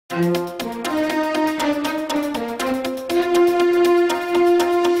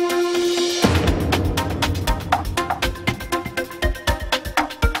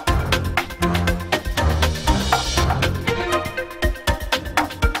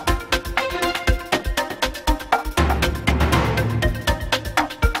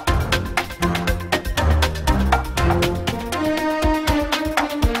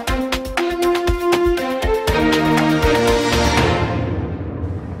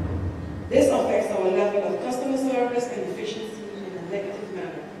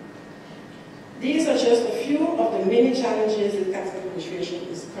These are just a few of the many challenges the tax administration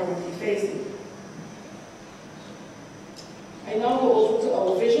is currently facing. I now go over to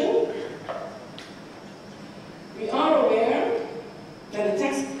our vision. We are aware that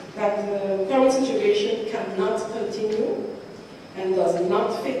the current situation cannot continue and does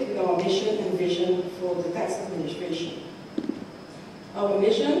not fit with our mission and vision for the tax administration. Our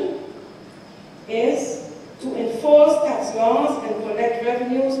mission is to enforce tax laws and collect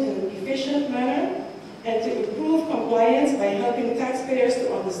revenues in an efficient manner, and to improve compliance by helping taxpayers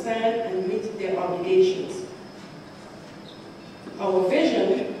to understand and meet their obligations. Our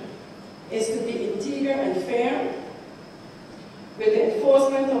vision is to be integral and fair with the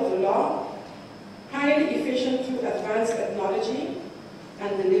enforcement of the law, highly efficient through advanced technology,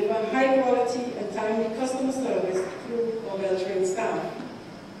 and deliver high quality and timely customer service through our well-trained staff.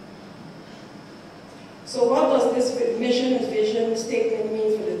 So what does this mission and vision statement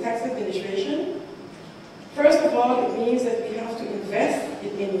mean for the tax administration? First of all, it means that we have to invest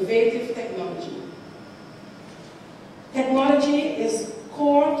in innovative technology. Technology is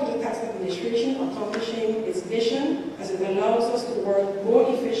core to the tax administration accomplishing its mission, as it allows us to work more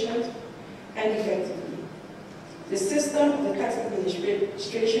efficient and effectively. The system of the tax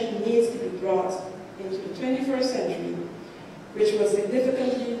administration needs to be brought into the 21st century, which will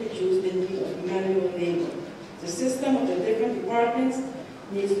significantly reduce the need of manual labor. The system of the different departments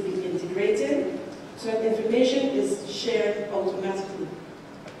needs to be integrated so that information is shared automatically.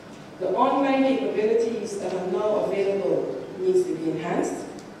 The online capabilities that are now available needs to be enhanced.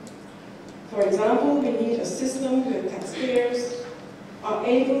 For example, we need a system where taxpayers are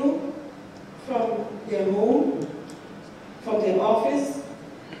able, from their home, from their office,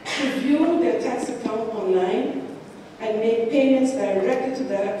 to view their tax account online and make payments directly to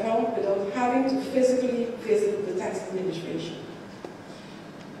that account without having to physically visit the tax administration.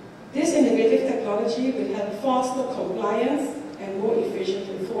 This innovative technology will help foster compliance and more efficient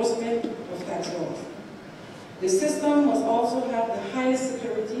enforcement of tax laws. The system must also have the highest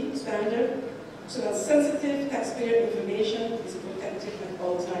security standard so that sensitive taxpayer information is protected at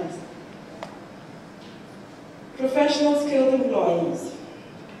all times. Professional skilled employees.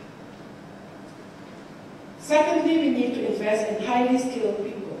 Secondly, we need to invest in highly skilled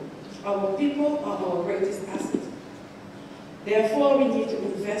people. Our people are our greatest asset. Therefore, we need to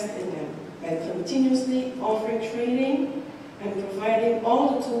invest in them by continuously offering training and providing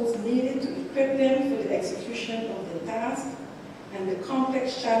all the tools needed to equip them for the execution of their task and the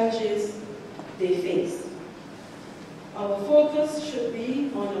complex challenges they face. Our focus should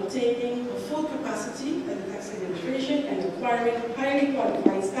be on obtaining a full capacity at the tax administration and acquiring highly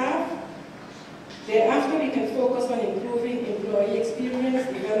qualified staff. Thereafter, we can focus on improving employee experience,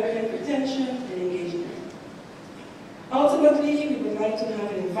 development, retention, and engagement. Ultimately, we would like to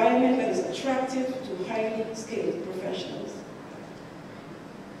have an environment that is attractive to highly skilled professionals.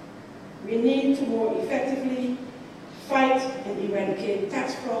 We need to more effectively fight and eradicate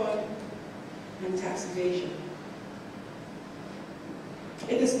tax fraud and tax evasion.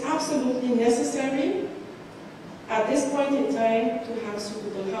 It is absolutely necessary at this point in time to have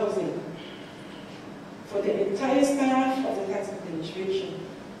suitable housing for the entire staff of the tax administration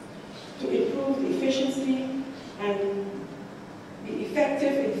to improve the efficiency and be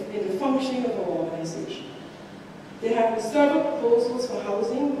effective in the functioning of our organization. There have been several proposals for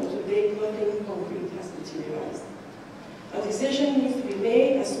housing, but to date nothing concrete has materialized. A decision needs to be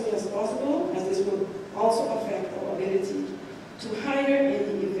made as soon as possible, as this will also affect our ability to hire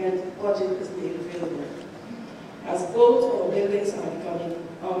in the event budget is made available, as both our buildings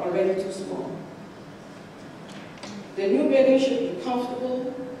are already too small. The new building should be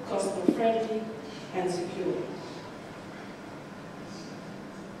comfortable, customer-friendly, and secure.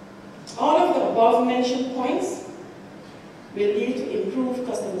 All of the above-mentioned points will lead to improved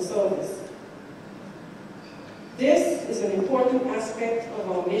customer service. This is an important aspect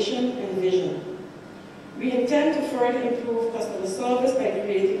of our mission and vision. We intend to further improve customer service by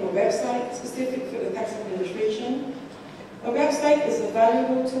creating a website specific for the tax administration. A website is a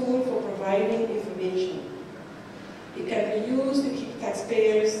valuable tool for providing information. It can be used to keep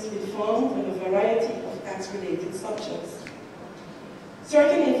taxpayers informed on a variety of tax-related subjects.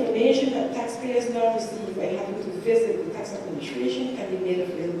 Certain information that taxpayers now receive by having to visit the tax administration can be made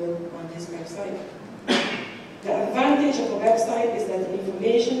available on this website. The advantage of a website is that the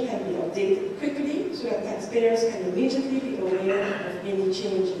information can be updated quickly so that taxpayers can immediately be aware of any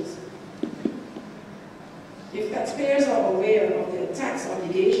changes. If taxpayers are aware of their tax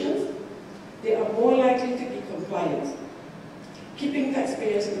obligations, they are more likely to be compliant. Keeping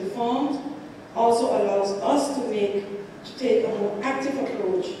taxpayers informed also allows us to take a more active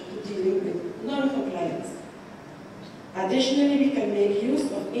approach to dealing with non-compliance. Additionally, we can make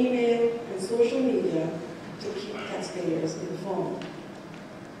use of email and social media to keep taxpayers informed.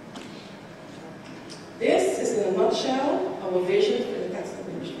 This is, in a nutshell, our vision for the tax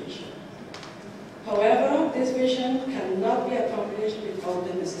administration. However, this vision cannot be accomplished without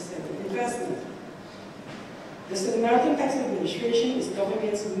the necessary investment. The Samaritan Tax Administration is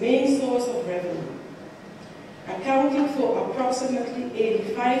government's main source of revenue, accounting for approximately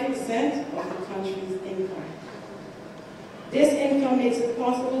 85% of the country's income. This income makes it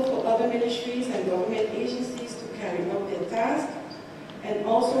possible for other ministries and government agencies to carry out their tasks and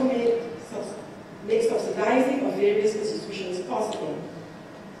also make subsidizing of various institutions possible.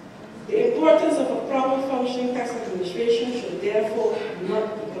 The importance of a proper functioning tax administration should therefore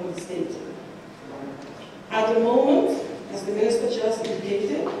not be understated. At the moment, as the Minister just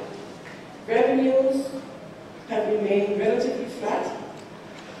indicated, revenues have remained relatively flat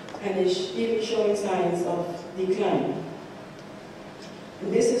and is even showing signs of decline.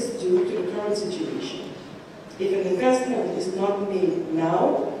 And this is due to the current situation. If an investment is not made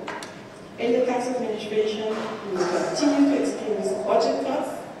now in the tax administration, we will continue to experience budget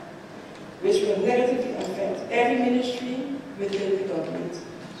cuts, which will negatively affect every ministry within the government.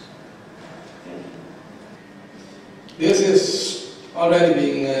 This is already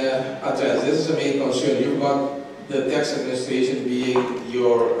being addressed. This is a main concern. You've got the tax administration being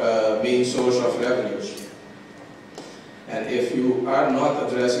your main source of revenues. And if you are not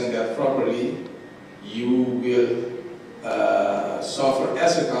addressing that properly, you will suffer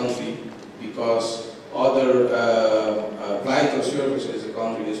as a country because other vital services the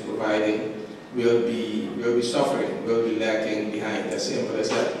country is providing will be suffering, will be lagging behind, as simple as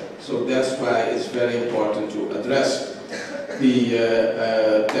that. So that's why it's very important to address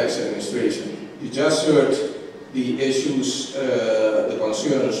the tax administration. You just heard the issues, the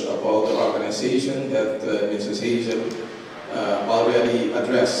concerns about the organization that Mrs. Hazel already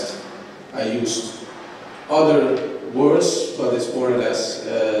addressed. I used other words, but it's more or less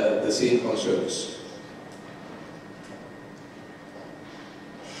the same concerns.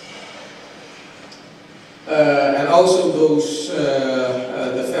 And also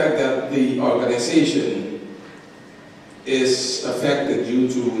the fact that the organization is affected due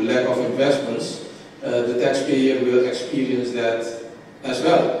to lack of investments, the taxpayer will experience that as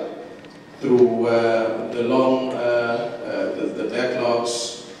well through the long, the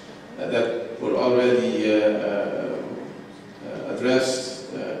backlogs that were already addressed,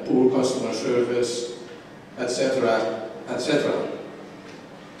 poor customer service, etc., etc.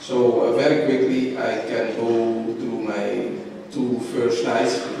 So very quickly I can go through my two first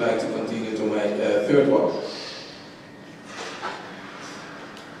slides. I'd like to continue to my third one.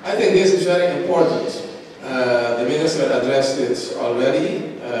 I think this is very important. The Minister addressed it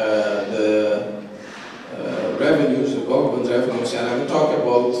already, the revenues, the government revenues, and I will talk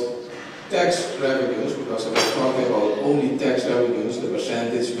about tax revenues because I was talking about only tax revenues. The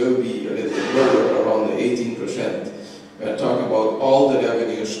percentage will be a little bit lower, around the 18%. We are talking about all the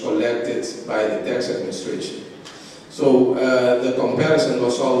revenues collected by the tax administration. So the comparison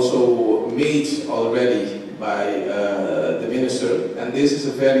was also made already by the Minister, and this is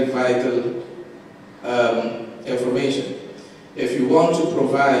a very vital information. If you want to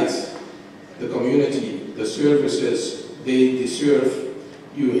provide the community the services they deserve,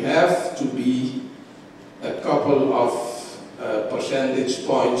 you have to be a couple of percentage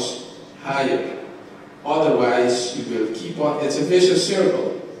points higher. Otherwise, you will keep on, it's a vicious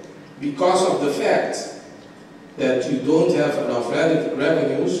circle, because of the fact that you don't have enough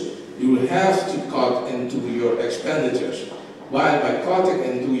revenues, you will have to cut into your expenditures. While by cutting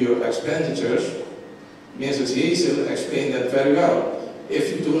into your expenditures, Mrs. Hazel explained that very well.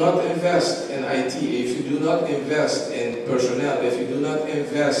 If you do not invest in IT, if you do not invest in personnel, if you do not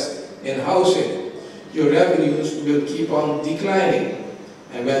invest in housing, your revenues will keep on declining.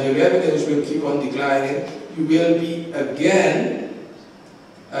 And when your revenues will keep on declining, you will be again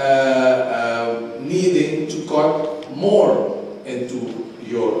needing to cut more into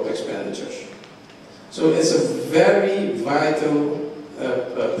your expenditures. So it's a very vital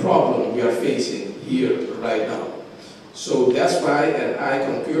problem we are facing here right now. So that's why, and I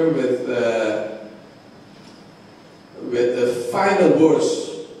concur with the final words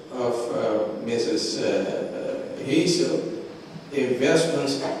of Mrs. Hazel.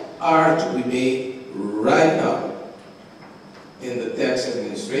 Investments are to be made right now in the tax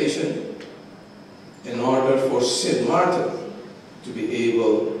administration in order for St. Martin to be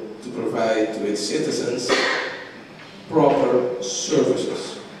able to provide to its citizens proper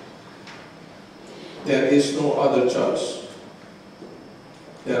services. There is no other choice.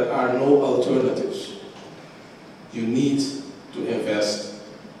 There are no alternatives. You need to invest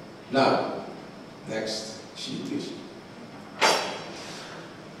now. Next sheet, please.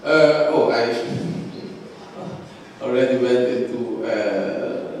 I already went into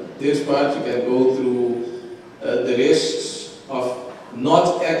this part. You can go through the risks of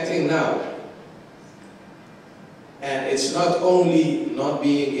not acting now. And it's not only not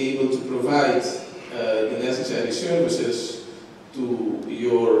being able to provide the necessary services to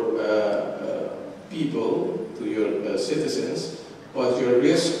your people, to your citizens, but your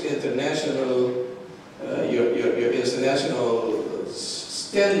risk international, your international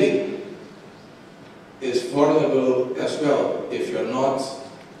standing is vulnerable as well if you're not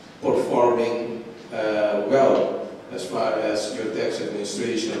performing well as far as your tax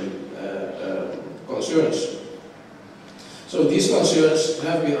administration concerns. So these concerns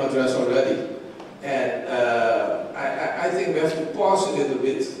have been addressed already, and I think we have to pause a little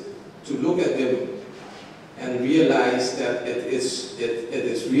bit to look at them and realize that it is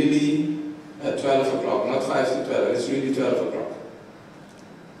really 12 o'clock, not 5 to 12, it's really 12 o'clock.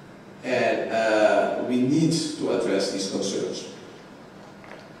 And we need to address these concerns.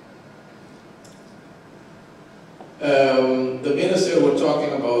 The minister was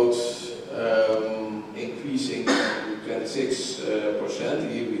talking about increasing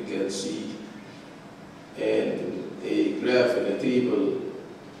 26%. Here we can see in a graph in a table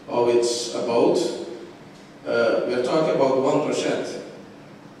how it's about. We're talking about 1%.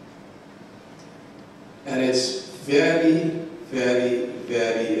 And it's very, very,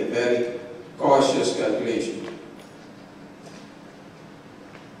 very, very cautious calculation.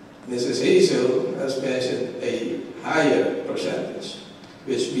 Mrs. Hazel has mentioned a higher percentage,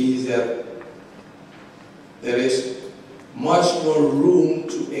 which means that there is much more room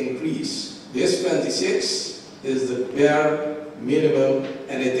to increase. This 26 is the bare minimum,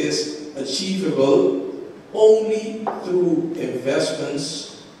 and it is achievable only through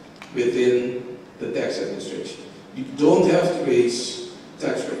investments within the tax administration. You don't have to raise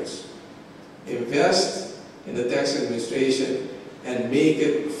tax rates. Invest in the tax administration and make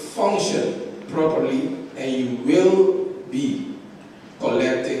it function properly, and you will be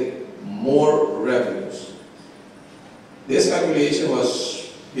collecting more revenues. This calculation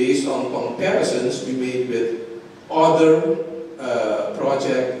was based on comparisons we made with other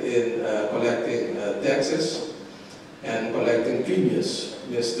projects in collecting taxes and collecting premiums.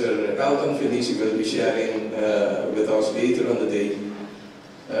 Mr. Elton Felici will be sharing with us later on the day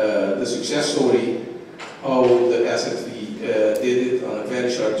the success story, how the SFV did it on a very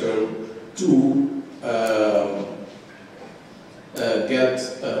short term to get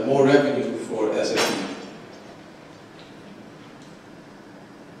more revenue for SFV.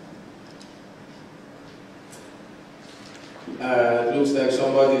 It looks like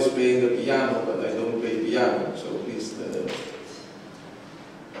somebody is playing the piano, but I don't play piano, so please.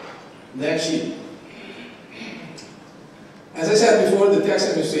 Next sheet. As I said before, the tax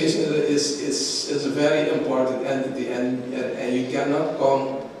administration is a very important entity, and you cannot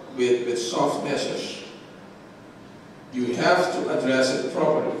come with soft measures. You have to address it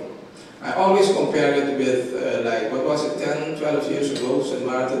properly. I always compare it with, like, what was it, 10, 12 years ago, St.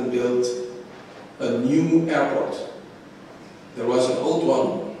 Martin built a new airport. There was an old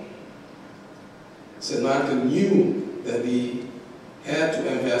one. St. Martin knew that he had to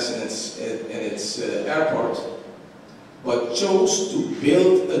invest in its airport, but chose to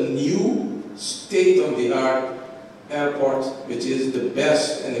build a new state-of-the-art airport, which is the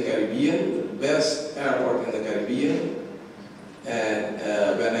best in the Caribbean, the best airport in the Caribbean. And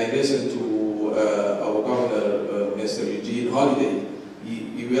when I listen to our governor, Mr. Eugene Holiday,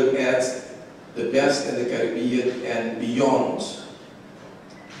 he will add the best in the Caribbean and beyond.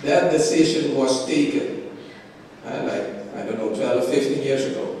 That decision was taken, like, I don't know, 12 or 15 years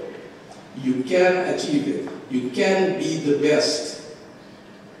ago. You can achieve it. You can be the best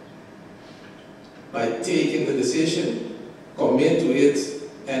by taking the decision, commit to it,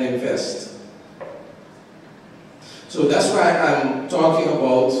 and invest. So that's why I'm talking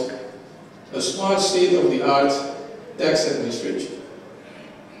about a smart state-of-the-art tax administration.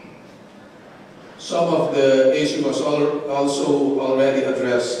 Some of the issue was also already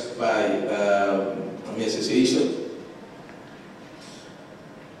addressed by Mrs. Hazel.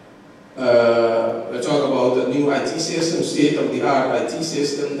 We talk about a new IT system, state-of-the-art IT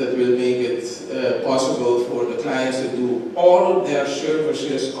system that will make it possible for the clients to do all of their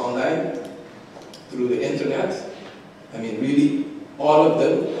services online through the internet. I mean, really, all of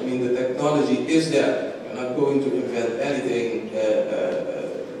them. I mean, the technology is there. We're not going to invent anything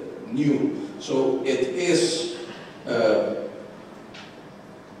new. So it is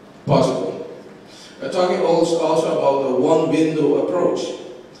possible. We're talking also about the one-window approach.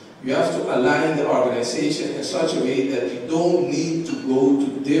 You have to align the organization in such a way that you don't need to go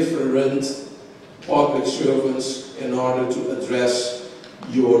to different public servants in order to address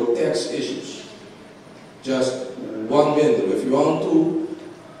your tax issues. Just one window. If you want to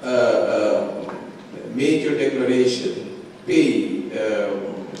make your declaration, pay,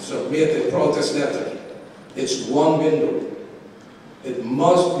 submit a protest letter, it's one window. It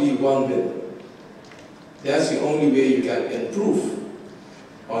must be one window. That's the only way you can improve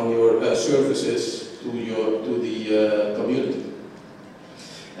on your services to the community.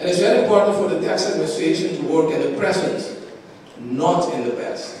 And it's very important for the tax administration to work in the present, not in the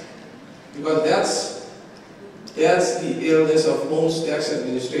past. Because that's the illness of most tax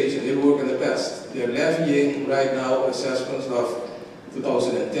administration. They work in the past. They're levying right now assessments of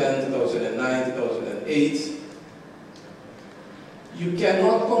 2010, 2009, 2008. You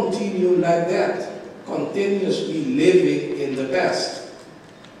cannot continue like that, continuously living in the past.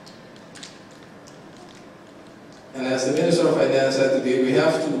 And as the Minister of Finance said today, we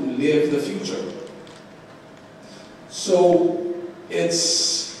have to live the future. So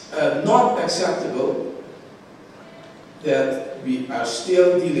it's not acceptable that we are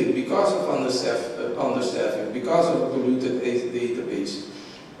still dealing, because of understaffing, because of a polluted database,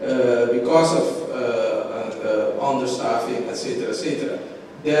 because of understaffing, etc.,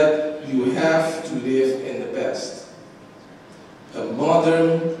 that you have to live in the past. A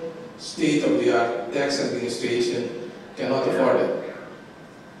modern, state-of-the-art tax administration cannot afford it.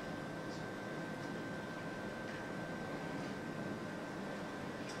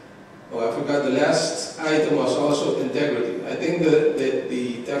 Oh, I forgot, the last item was also integrity. I think that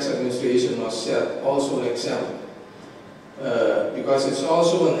the tax administration must set also an example, because it's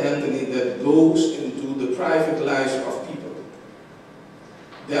also an entity that goes into the private lives of people.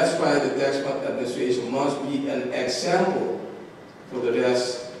 That's why the tax administration must be an example for the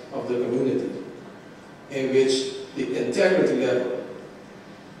rest of the community, in which the integrity level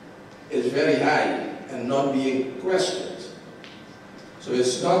is very high and not being questioned. So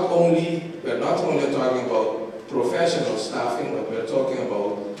it's not only, we're not only talking about professional staffing, but we're talking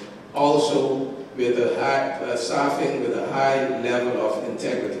about also with a high staffing with a high level of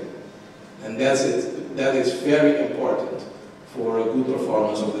integrity. And that's it. That is very important for a good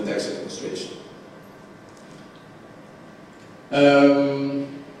performance of the tax administration.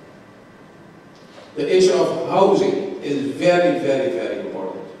 The issue of housing is very, very, very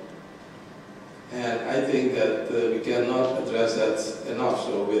important. And I think that we cannot address that enough.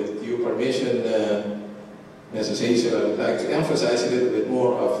 So with your permission, Mrs. Hazel, I would like to emphasize a little bit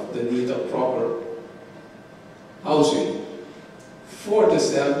more of the need of proper housing for the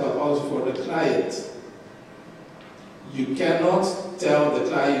staff, but also for the client. You cannot tell the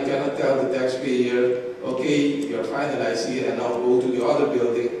client, you cannot tell the taxpayer, okay, you're finalized here and now go to the other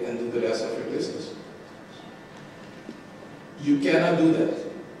building and do the rest of your business. You cannot do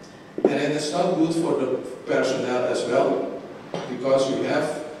that. And then it's not good for the personnel as well, because you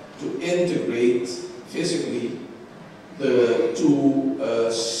have to integrate physically the two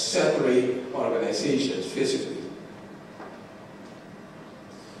separate organizations physically.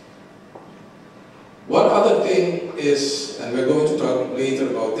 One other thing is, and we're going to talk later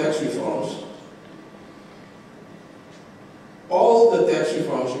about tax reforms, all the tax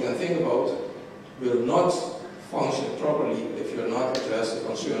reforms you can think about will not function properly if you're not addressing the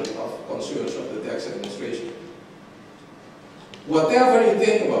concerns of the tax administration. Whatever you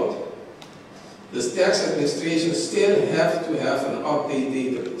think about, the tax administration still have to have an update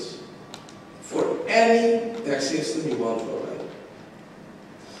database for any tax system you want to provide.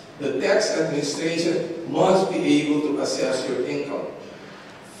 The tax administration must be able to assess your income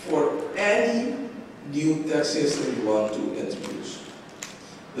for any new tax system you want to introduce.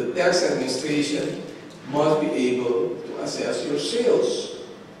 The tax administration must be able to assess your sales.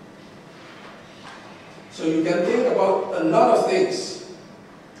 So you can think about a lot of things,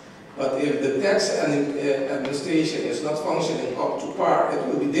 but if the tax administration is not functioning up to par, it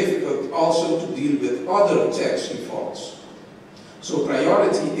will be difficult also to deal with other tax reforms. So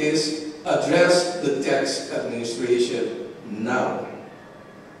priority is address the tax administration now.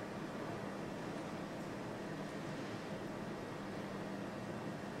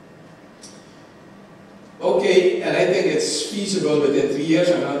 Okay, and I think it's feasible within 3 years.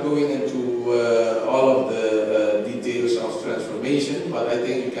 I'm not going into all of the details of transformation, but I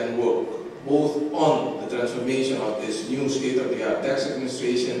think you can work both on the transformation of this new state-of-the-art tax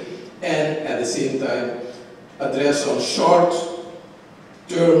administration and at the same time address some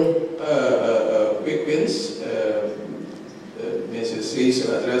short-term quick wins. Mrs. Rees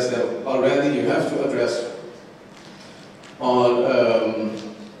addressed them already. You have to address on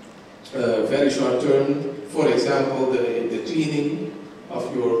very short-term. For example, the cleaning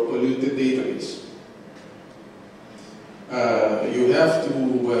of your polluted database. You have to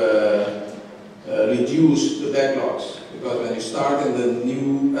reduce the backlogs, because when you start in the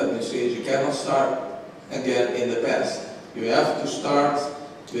new administration, you cannot start again in the past. You have to start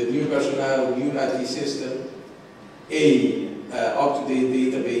with new personnel, new IT system, up-to-date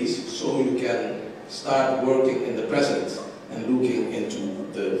database, so you can start working in the present and looking into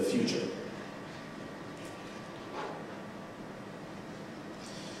the future.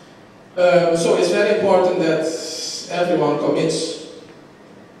 So it's very important that everyone commits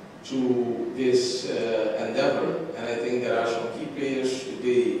to this endeavor, and I think there are some key players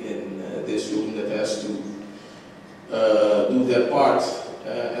today in this room that has to do their part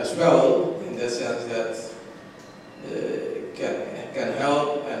as well, in the sense that can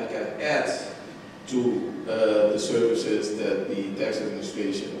help and can add to the services that the tax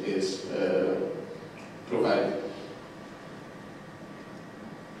administration is providing.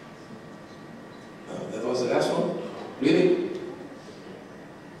 That was the last one? Really?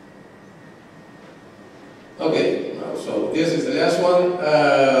 Okay, so this is the last one.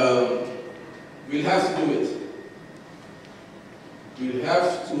 We'll have to do it. We'll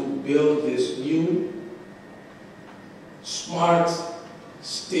have to build this new, smart,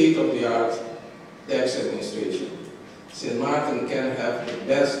 state-of-the-art tax administration. St. Martin can have the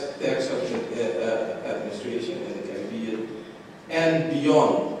best tax administration in the Caribbean and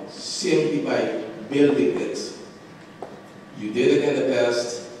beyond, simply by building it. You did it in the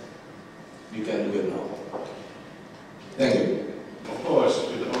past, you can do it now. Thank you. Of course,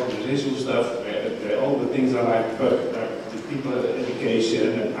 with the organizational stuff, all the things are like the people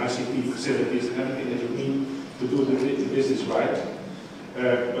education and ICT facilities and everything that you need to do the business right.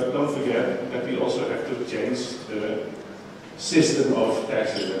 But don't forget that we also have to change the system of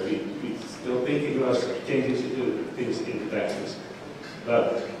taxes. That we still thinking about changes into things in the taxes.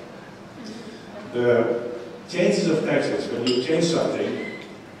 But the changes of taxes, when you change something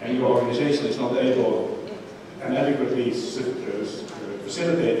and your organization is not able and adequately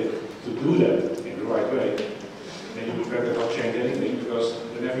facilitated to do that in the right way, then you better not change anything, because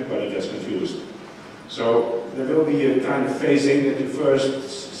then everybody gets confused. So there will be a kind of phasing that you first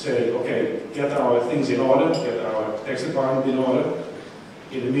say, okay, get our things in order, get our tax department in order.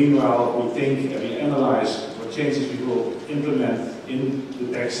 In the meanwhile, we think and we analyze what changes we will implement in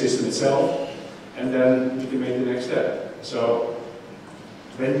the tax system itself, and then we can make the next step. So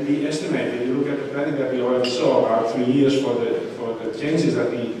when we estimate, when you look at the planning that we already saw, about 3 years for the changes that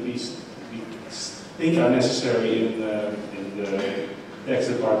we think are necessary in the tax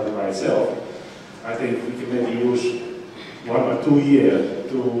department by itself, I think we can maybe use 1 or 2 years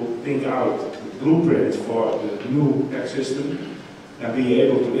to think out the blueprint for the new tax system and be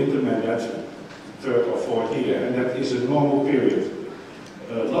able to implement that 3rd or 4th year, and that is a normal period.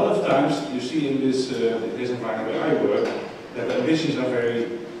 A lot of times you see in this environment where I work that the ambitions are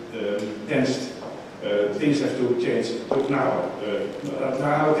very tense. Things have to change now,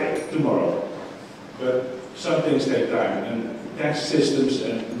 okay, tomorrow. But some things take time, and tax systems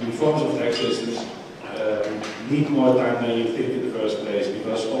and reforms of tax systems need more time than you think in the first place,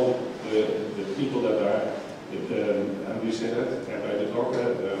 because all the people that are, how do you say that, by the talk,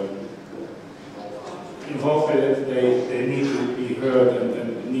 involved with it, they need to be heard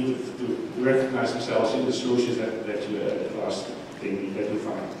and need to recognize themselves in the solutions that you at last think that you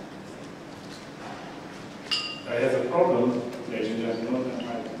find. I have a problem, ladies and gentlemen,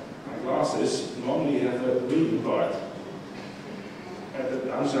 my glasses normally have a reading part at the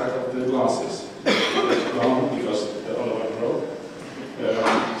downside of the glasses. It's gone because the other one broke.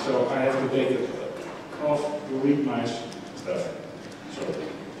 So I have to take it off to read my stuff. Sorry.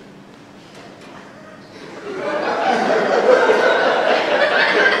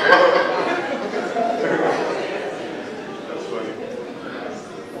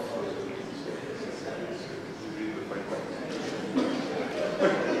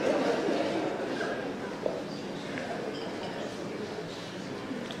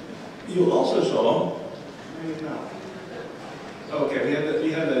 you also saw, okay,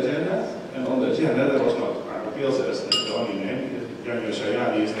 we had the agenda, and on the agenda there was not Arno Peels as the only name. Janjo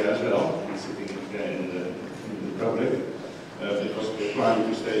Sayadi is there as well. He's sitting there in the public. It was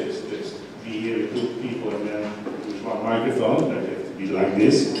planning to be here with 2 people and then with 1 microphone. That had to be like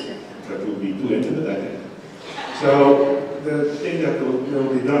this. That would be too intimate, I think. So the thing that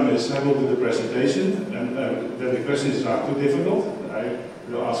will be done is I will do the presentation, and then the questions are too difficult. I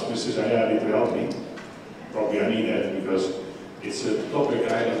will ask Mrs. Ayadi to help me. Probably I need that because it's a topic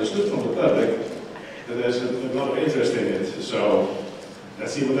I understood from the public that there's a lot of interest in it. So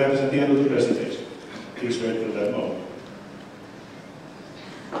let's see what happens at the end of the presentation. Please wait till that moment.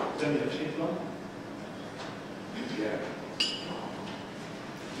 Then you have sheet 1? Yeah.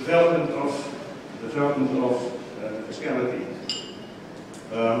 Development of fiscality.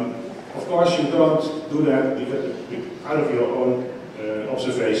 Of course, you don't do that because out of your own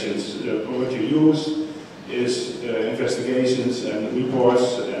observations. What you use is investigations and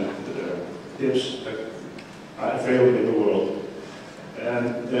reports and tips that are available in the world.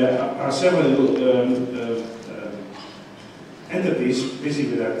 And there are several entities busy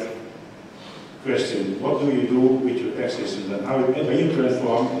with that question. What do you do with your tax system, and how you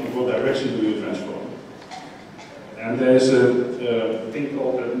transform, in what direction do you transform? And there's a thing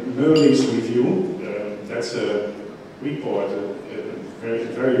called the Merley's Review. That's a report,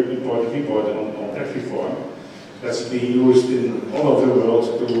 very important report on tax reform that's being used in all over the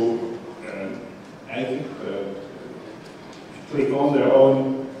world to, I think, click on their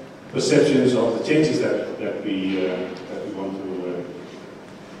own perceptions of the changes that we want to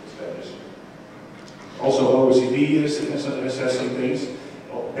establish. Also, OECD is assessing things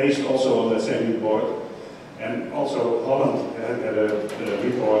based also on that same report. And also Holland had a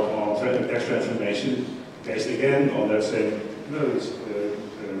report on tax transformation based again on that same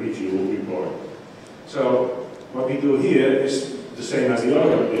review report. So what we do here is the same as the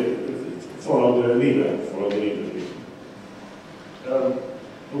other one did, follow the leader.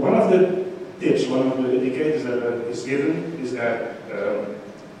 One of the tips, one of the indicators that is given is that,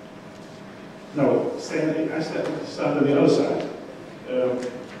 I start on the other side.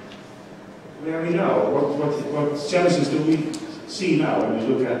 Where are we now? What challenges do we see now when we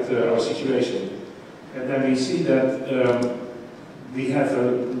look at our situation? And then we see that we have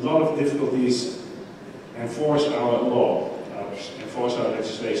a lot of difficulties enforce our law, enforce our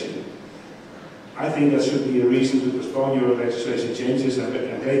legislation. I think that should be a reason to postpone your legislation changes and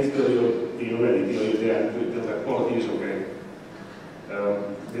wait till you're ready, till you're there, till that quality is okay.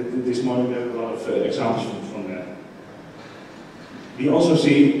 This morning we have a lot of examples from that. We also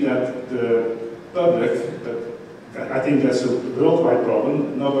see that the public, but I think that's a worldwide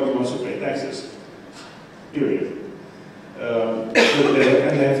problem, nobody wants to pay taxes, period. But they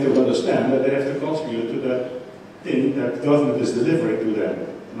have to understand that they have to contribute to that thing that government is delivering to them.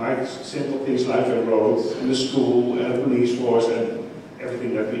 Like simple things like a road, and a school, and a police force, and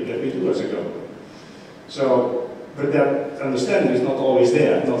everything that we do as a government. So, but that understanding is not always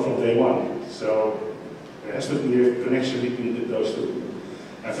there, not from day one. So there has to be a connection between those two.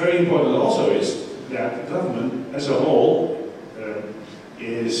 And very important also is that the government as a whole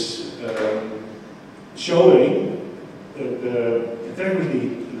is showing the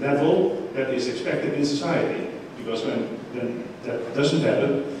integrity level that is expected in society. Because when that doesn't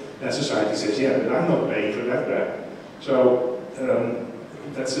happen, then society says, yeah, but I'm not paying for that back. So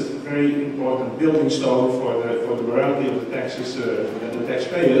that's a very important building stone for the morality of the taxes and the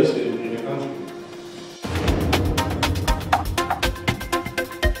taxpayers in